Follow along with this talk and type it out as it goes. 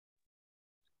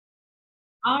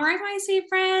All right, my sweet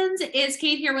friends, it's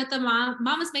Kate here with the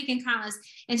Mama's Making Countless.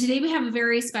 And today we have a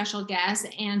very special guest,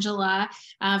 Angela,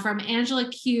 from Angela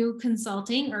Q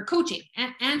Consulting or Coaching,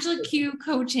 Angela Q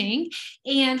Coaching.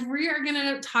 And we are going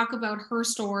to talk about her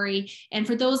story. And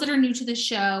for those that are new to the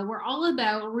show, we're all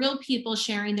about real people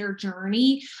sharing their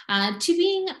journey to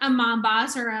being a mom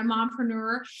boss or a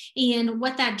mompreneur and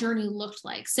what that journey looked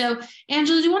like. So,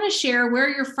 Angela, do you want to share where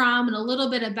you're from and a little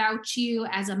bit about you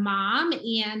as a mom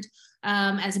and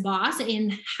as a boss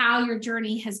and how your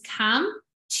journey has come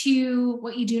to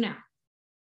what you do now?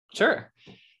 Sure.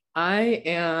 I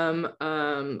am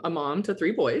a mom to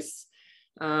 3 boys.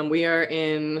 We are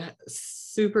in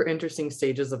super interesting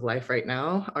stages of life right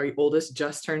now. Our oldest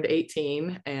just turned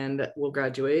 18 and will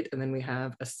graduate. And then we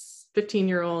have a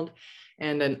 15-year-old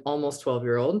and an almost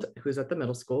 12-year-old who's at the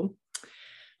middle school.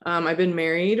 I've been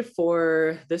married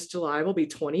for this July will be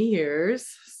 20 years.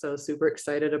 So super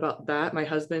excited about that. My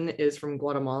husband is from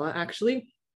Guatemala,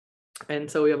 actually. And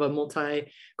so we have a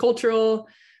multicultural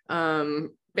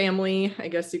family, I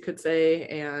guess you could say.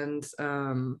 And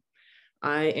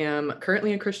I am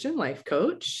currently a Christian life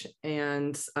coach.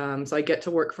 And so I get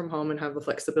to work from home and have the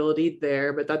flexibility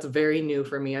there, but that's very new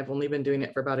for me. I've only been doing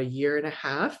it for about 1.5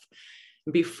 years.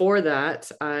 Before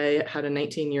that, I had a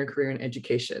 19-year career in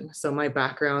education. So my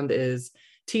background is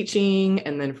teaching.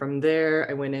 And then from there,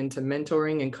 I went into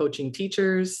mentoring and coaching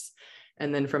teachers.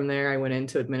 And then from there, I went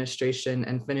into administration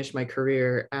and finished my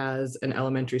career as an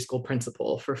elementary school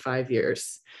principal for 5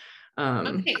 years.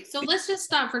 Okay, so let's just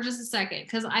stop for just a second,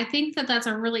 because I think that that's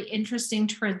a really interesting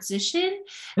transition,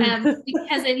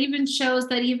 because it even shows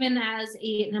that even as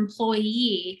an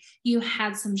employee, you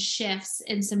had some shifts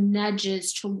and some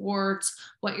nudges towards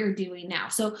what you're doing now.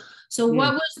 So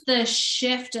what was the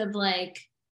shift of like,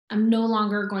 I'm no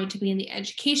longer going to be in the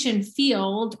education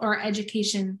field or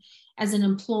education as an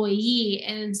employee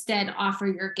and instead offer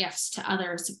your gifts to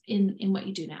others in what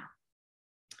you do now?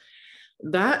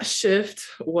 That shift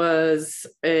was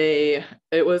a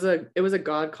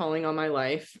God calling on my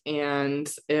life,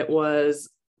 and it was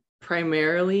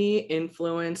primarily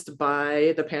influenced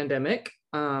by the pandemic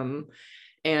and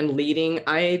leading.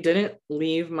 I didn't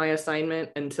leave my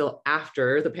assignment until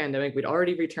after the pandemic. We'd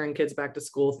already returned kids back to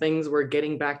school. Things were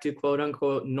getting back to quote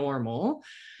unquote normal.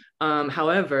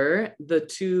 However, the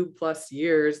 2+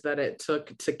 years that it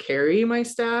took to carry my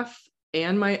staff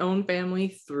and my own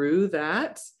family through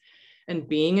that, and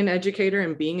being an educator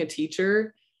and being a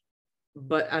teacher,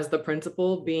 but as the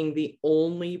principal, being the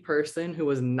only person who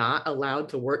was not allowed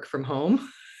to work from home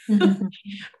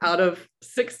out of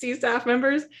 60 staff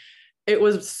members, it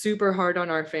was super hard on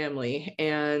our family.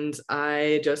 And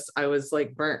I was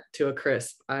like burnt to a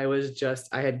crisp. I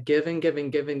had given for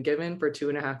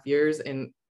 2.5 years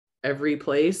in every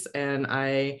place. And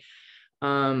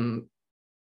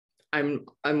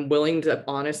I'm willing to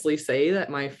honestly say that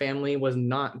my family was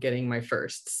not getting my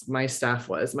firsts. My staff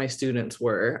was, my students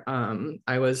were.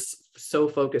 I was so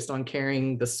focused on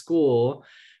carrying the school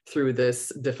through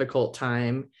this difficult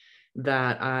time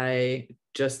that I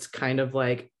just kind of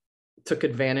like took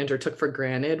advantage or took for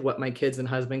granted what my kids and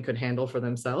husband could handle for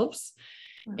themselves.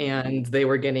 And they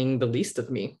were getting the least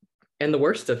of me and the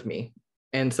worst of me.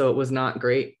 And so it was not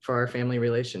great for our family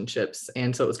relationships.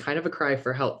 And so it was kind of a cry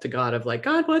for help to God of like,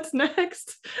 God, what's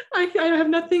next? I have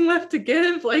nothing left to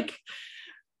give. Like,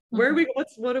 what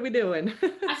are we doing?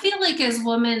 I feel like as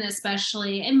women,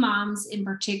 especially, and moms in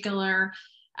particular,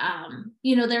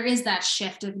 there is that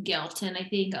shift of guilt. And I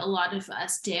think a lot of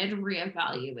us did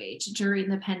reevaluate during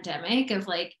the pandemic of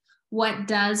like, what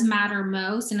does matter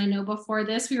most. And I know before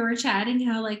this, we were chatting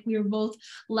how like we were both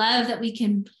love that we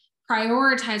can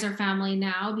prioritize our family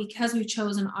now because we've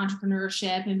chosen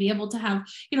entrepreneurship and be able to have,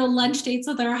 lunch dates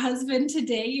with our husband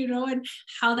today, and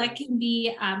how that can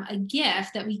be a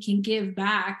gift that we can give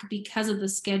back because of the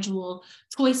schedule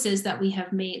choices that we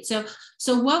have made. So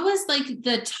what was like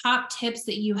the top tips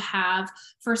that you have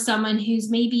for someone who's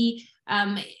maybe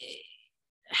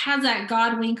has that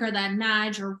God wink or that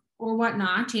nudge or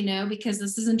whatnot, because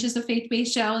this isn't just a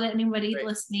faith-based show that anybody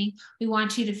listening, we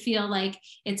want you to feel like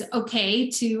it's okay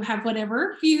to have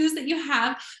whatever views that you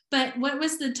have. But what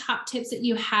was the top tips that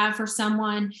you have for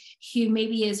someone who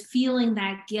maybe is feeling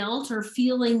that guilt or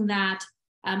feeling that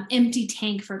empty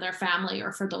tank for their family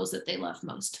or for those that they love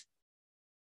most?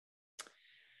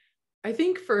 I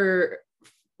think for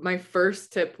my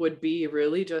first tip would be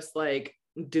really just like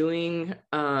doing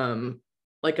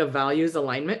like a values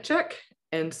alignment check.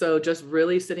 And so just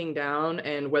really sitting down,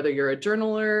 and whether you're a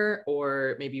journaler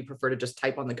or maybe you prefer to just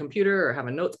type on the computer or have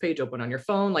a notes page open on your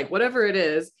phone, like whatever it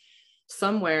is,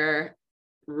 somewhere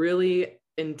really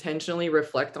intentionally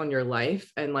reflect on your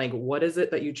life and like, what is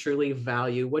it that you truly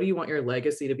value? What do you want your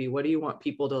legacy to be? What do you want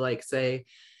people to like say,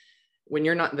 when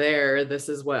you're not there, this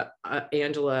is what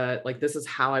Angela, like, this is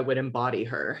how I would embody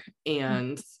her.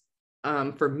 And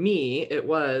for me, it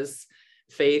was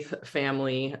faith,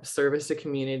 family, service to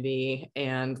community,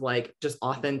 and like just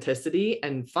authenticity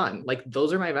and fun. Like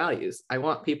those are my values. I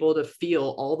want people to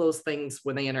feel all those things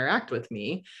when they interact with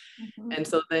me. And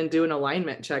so then do an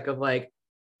alignment check of like,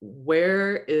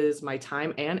 where is my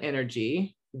time and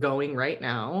energy going right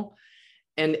now?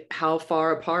 And how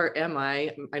far apart am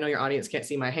I? I know your audience can't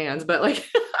see my hands, but like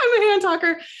I'm a hand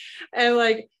talker. And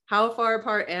like, how far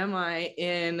apart am I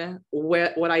in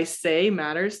what I say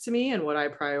matters to me and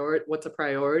what's a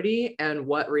priority, and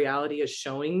what reality is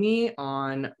showing me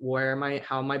on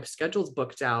how my schedule's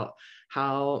booked out,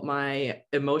 how my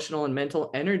emotional and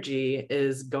mental energy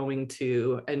is going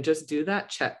to, and just do that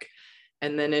check.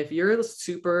 And then if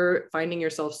you're finding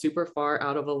yourself super far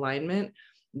out of alignment,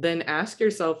 then ask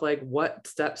yourself, like, what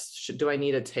steps do I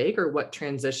need to take, or what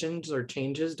transitions or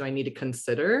changes do I need to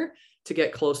consider to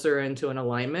get closer into an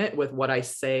alignment with what I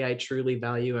say I truly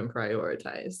value and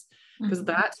prioritize? Because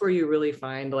that's where you really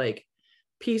find like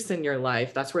peace in your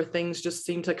life. That's where things just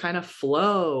seem to kind of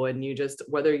flow. And you just,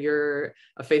 whether you're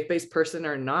a faith-based person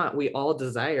or not, we all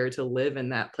desire to live in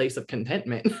that place of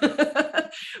contentment.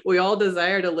 We all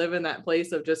desire to live in that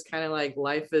place of just kind of like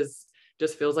life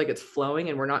just feels like it's flowing,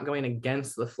 and we're not going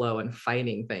against the flow and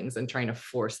fighting things and trying to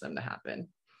force them to happen.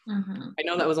 I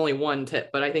know that was only one tip,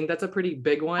 but I think that's a pretty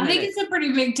big one. I think it's a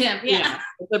pretty big tip. Yeah,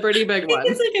 it's a pretty big one.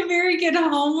 It's like a very good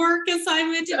homework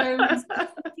assignment.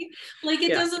 Like,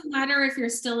 it doesn't matter if you're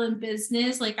still in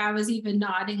business. Like, I was even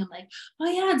nodding. I'm like, oh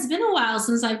yeah, it's been a while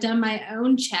since I've done my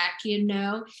own check, in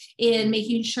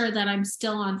making sure that I'm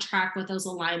still on track with those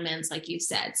alignments, like you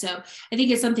said. So I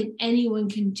think it's something anyone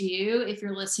can do. If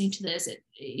you're listening to this, it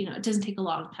doesn't take a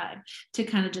long time to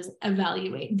kind of just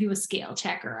evaluate and do a scale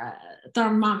check or a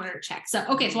thermometer check. So,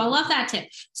 okay. So I love that tip.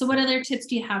 So what other tips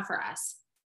do you have for us?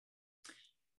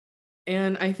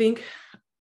 And I think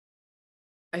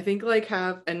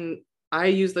and I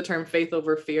use the term faith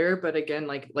over fear, but again,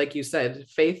 like you said,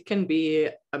 faith can be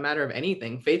a matter of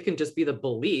anything. Faith can just be the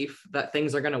belief that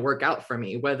things are going to work out for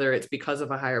me, whether it's because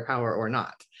of a higher power or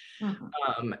not.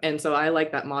 And so I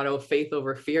like that motto, faith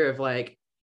over fear, of like,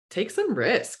 take some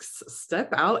risks, step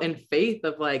out in faith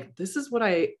of like, this is what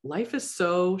life is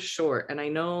so short. And I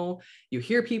know you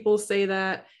hear people say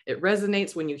that. It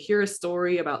resonates when you hear a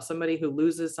story about somebody who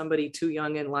loses somebody too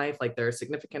young in life, like their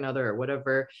significant other or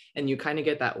whatever, and you kind of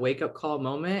get that wake up call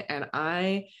moment. And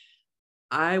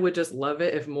I would just love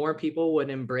it if more people would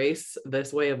embrace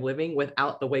this way of living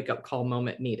without the wake up call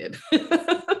moment needed.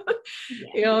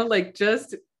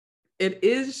 It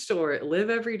is short. Live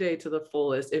every day to the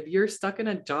fullest. If you're stuck in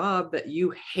a job that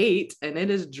you hate and it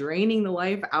is draining the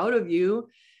life out of you,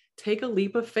 take a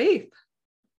leap of faith.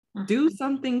 Do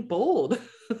something bold.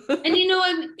 And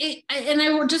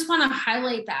I just want to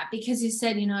highlight that, because you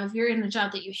said, if you're in a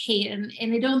job that you hate, and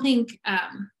I don't think,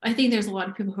 I think there's a lot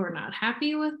of people who are not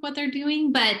happy with what they're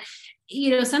doing, but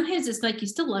sometimes it's like you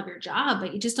still love your job,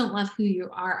 but you just don't love who you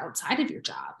are outside of your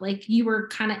job. Like, you were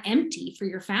kind of empty for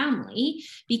your family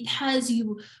because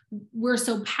you were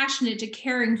so passionate to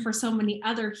caring for so many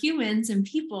other humans and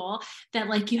people that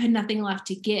like you had nothing left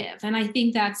to give. And I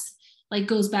think that's like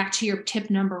goes back to your tip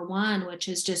number one, which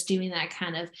is just doing that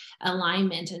kind of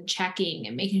alignment and checking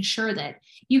and making sure that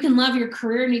you can love your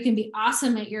career and you can be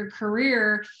awesome at your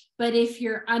career. But if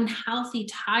you're unhealthy,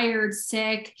 tired,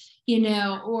 sick,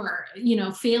 or,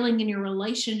 failing in your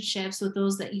relationships with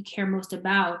those that you care most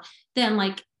about, then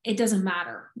like, it doesn't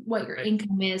matter what your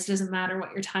income is, doesn't matter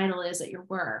what your title is at your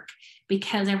work,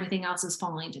 because everything else is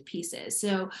falling to pieces.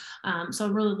 So I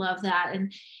really love that.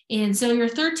 And so your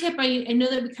third tip, I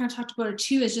know that we kind of talked about it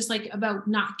too, is just like about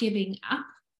not giving up.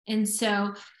 And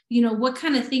so, what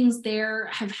kind of things there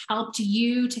have helped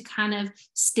you to kind of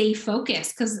stay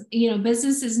focused? Because,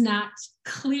 business is not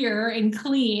clear and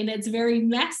clean. It's very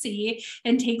messy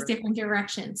and takes different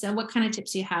directions. So what kind of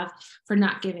tips do you have for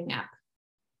not giving up?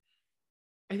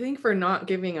 I think for not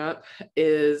giving up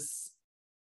is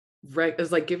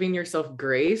like giving yourself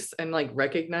grace and like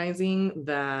recognizing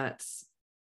that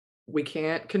we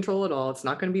can't control it all. It's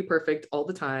not going to be perfect all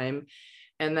the time.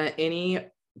 And that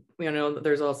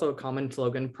there's also a common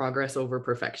slogan, progress over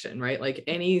perfection, right? Like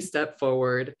any step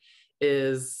forward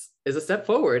is a step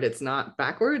forward. It's not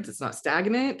backwards. It's not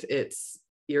stagnant.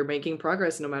 You're making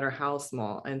progress no matter how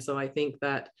small. And so I think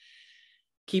that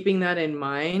keeping that in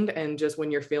mind, and just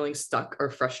when you're feeling stuck or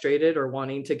frustrated or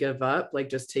wanting to give up, like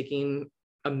just taking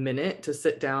a minute to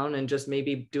sit down and just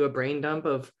maybe do a brain dump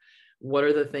of what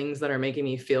are the things that are making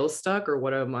me feel stuck, or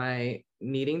what am I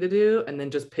needing to do? And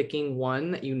then just picking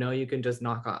one that you know you can just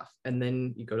knock off. And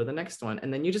then you go to the next one.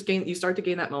 And then you start to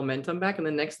gain that momentum back. And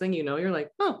the next thing you know, you're like,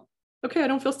 oh, okay, I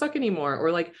don't feel stuck anymore. Or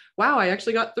like, wow, I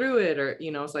actually got through it. Or,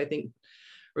 so I think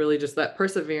really just that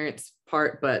perseverance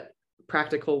part, but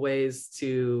practical ways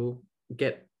to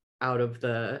get out of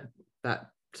that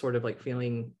sort of like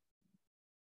feeling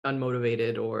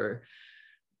unmotivated or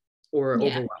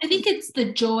overwhelmed. I think it's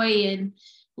the joy and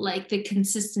like the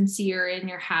consistency or in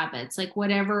your habits, like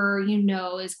whatever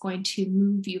is going to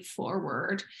move you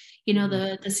forward.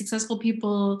 The successful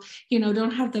people,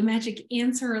 don't have the magic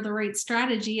answer or the right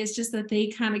strategy. It's just that they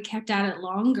kind of kept at it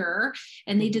longer,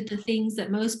 and they did the things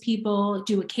that most people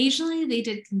do occasionally, they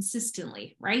did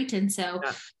consistently, right? And so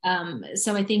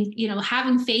so I think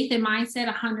having faith and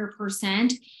mindset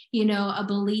 100%, a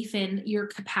belief in your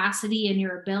capacity and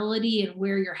your ability and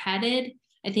where you're headed,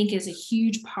 I think is a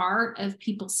huge part of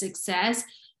people's success,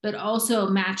 but also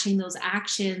matching those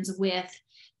actions with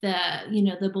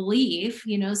the belief,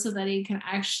 so that you can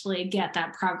actually get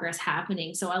that progress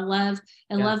happening. So I love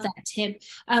that tip.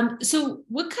 So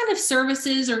what kind of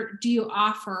services do you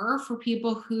offer for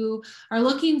people who are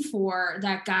looking for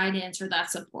that guidance or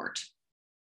that support?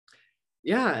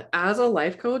 Yeah, as a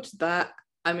life coach, that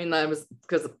was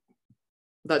because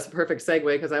that's a perfect segue,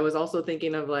 because I was also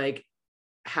thinking of like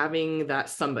having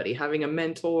a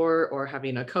mentor or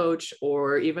having a coach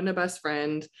or even a best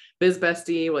friend, biz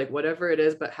bestie, like whatever it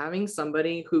is, but having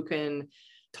somebody who can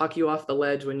talk you off the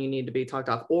ledge when you need to be talked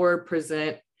off, or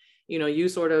present, you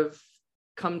sort of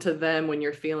come to them when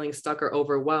you're feeling stuck or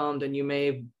overwhelmed, and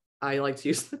I like to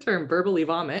use the term verbally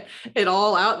vomit it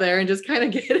all out there and just kind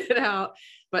of get it out,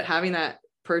 but having that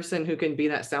person who can be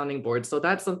that sounding board. So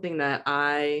that's something that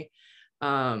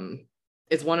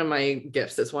it's one of my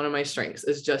gifts. It's one of my strengths,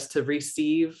 is just to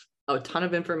receive a ton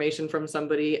of information from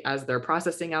somebody as they're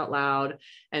processing out loud,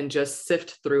 and just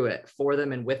sift through it for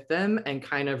them and with them, and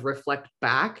kind of reflect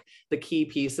back the key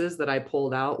pieces that I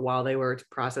pulled out while they were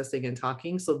processing and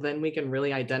talking. So then we can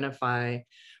really identify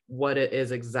what it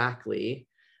is exactly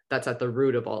that's at the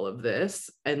root of all of this.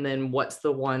 And then what's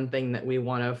the one thing that we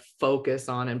want to focus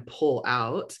on and pull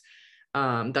out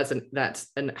has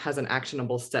an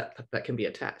actionable step that can be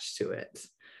attached to it.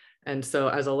 And so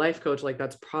as a life coach, like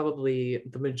that's probably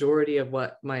the majority of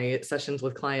what my sessions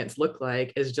with clients look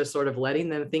like, is just sort of letting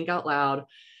them think out loud,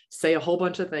 say a whole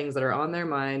bunch of things that are on their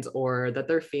minds or that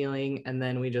they're feeling. And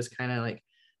then we just kind of like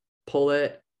pull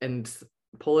it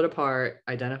apart,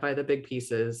 identify the big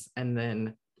pieces, and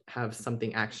then have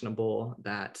something actionable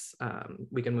that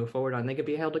we can move forward on. They could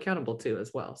be held accountable to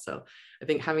as well. So I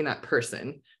think having that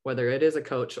person, whether it is a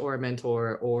coach or a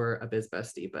mentor or a biz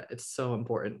bestie, but it's so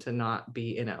important to not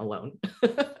be in it alone.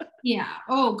 Yeah.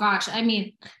 Oh gosh. I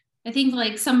mean, I think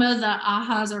like some of the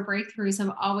ahas or breakthroughs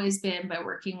have always been by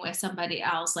working with somebody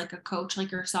else, like a coach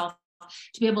like yourself,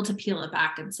 to be able to peel it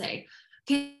back and say,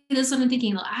 okay, this is what I'm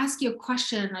thinking. They'll ask you a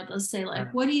question, or they'll say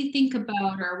like, what do you think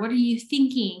about, or what are you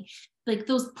thinking? Like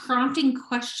those prompting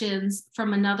questions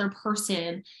from another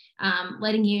person,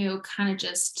 letting you kind of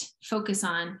just focus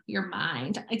on your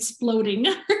mind exploding,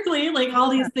 really, like all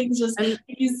these things, just like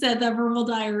you said, that verbal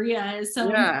diarrhea is so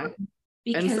important.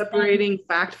 And separating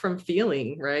fact from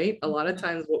feeling, right? A lot of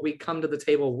times what we come to the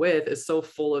table with is so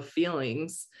full of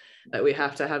feelings that we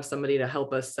have to have somebody to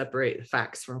help us separate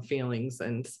facts from feelings,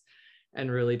 and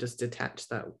really just detach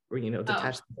them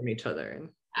from each other.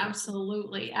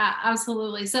 Absolutely.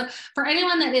 Absolutely. So for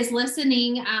anyone that is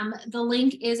listening, the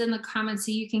link is in the comments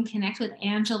so you can connect with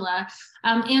Angela.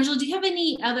 Angela, do you have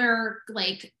any other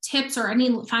like tips or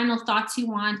any final thoughts you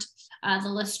want the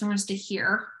listeners to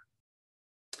hear?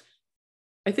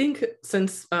 I think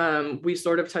since we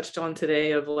sort of touched on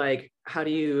today of like, how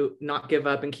do you not give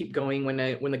up and keep going when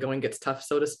the going gets tough,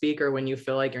 so to speak, or when you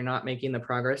feel like you're not making the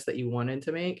progress that you wanted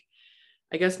to make?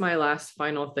 I guess my last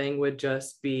final thing would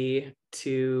just be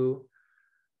to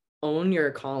own your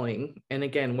calling. And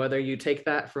again, whether you take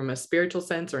that from a spiritual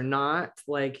sense or not,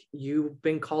 like you've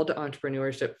been called to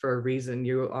entrepreneurship for a reason.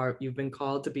 You've been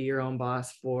called to be your own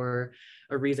boss for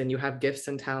a reason. You have gifts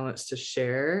and talents to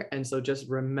share. And so just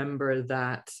remember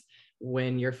that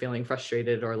when you're feeling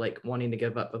frustrated or like wanting to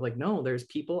give up, of like, no, there's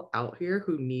people out here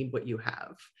who need what you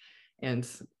have. And,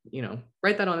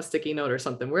 write that on a sticky note or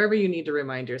something, wherever you need to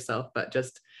remind yourself, but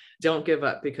just don't give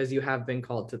up, because you have been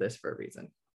called to this for a reason.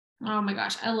 Oh my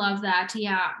gosh, I love that.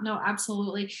 Yeah, no,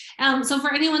 absolutely. So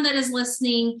for anyone that is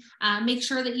listening, make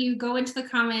sure that you go into the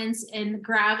comments and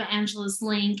grab Angela's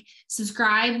link,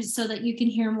 subscribe so that you can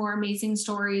hear more amazing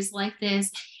stories like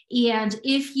this. And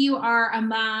if you are a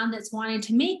mom that's wanting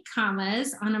to make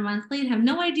commas on a monthly and have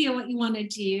no idea what you want to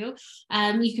do,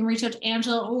 you can reach out to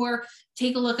Angela or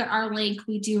take a look at our link.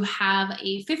 We do have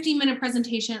a 15-minute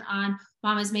presentation on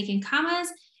mamas making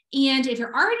commas. And if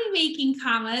you're already making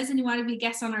commas and you want to be a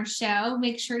guest on our show,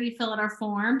 make sure you fill out our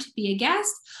form to be a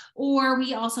guest. Or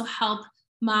we also help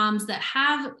moms that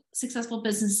have successful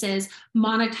businesses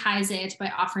monetize it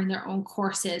by offering their own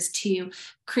courses to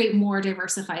create more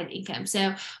diversified income.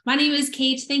 So my name is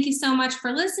Kate. Thank you so much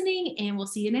for listening, and we'll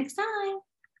see you next time.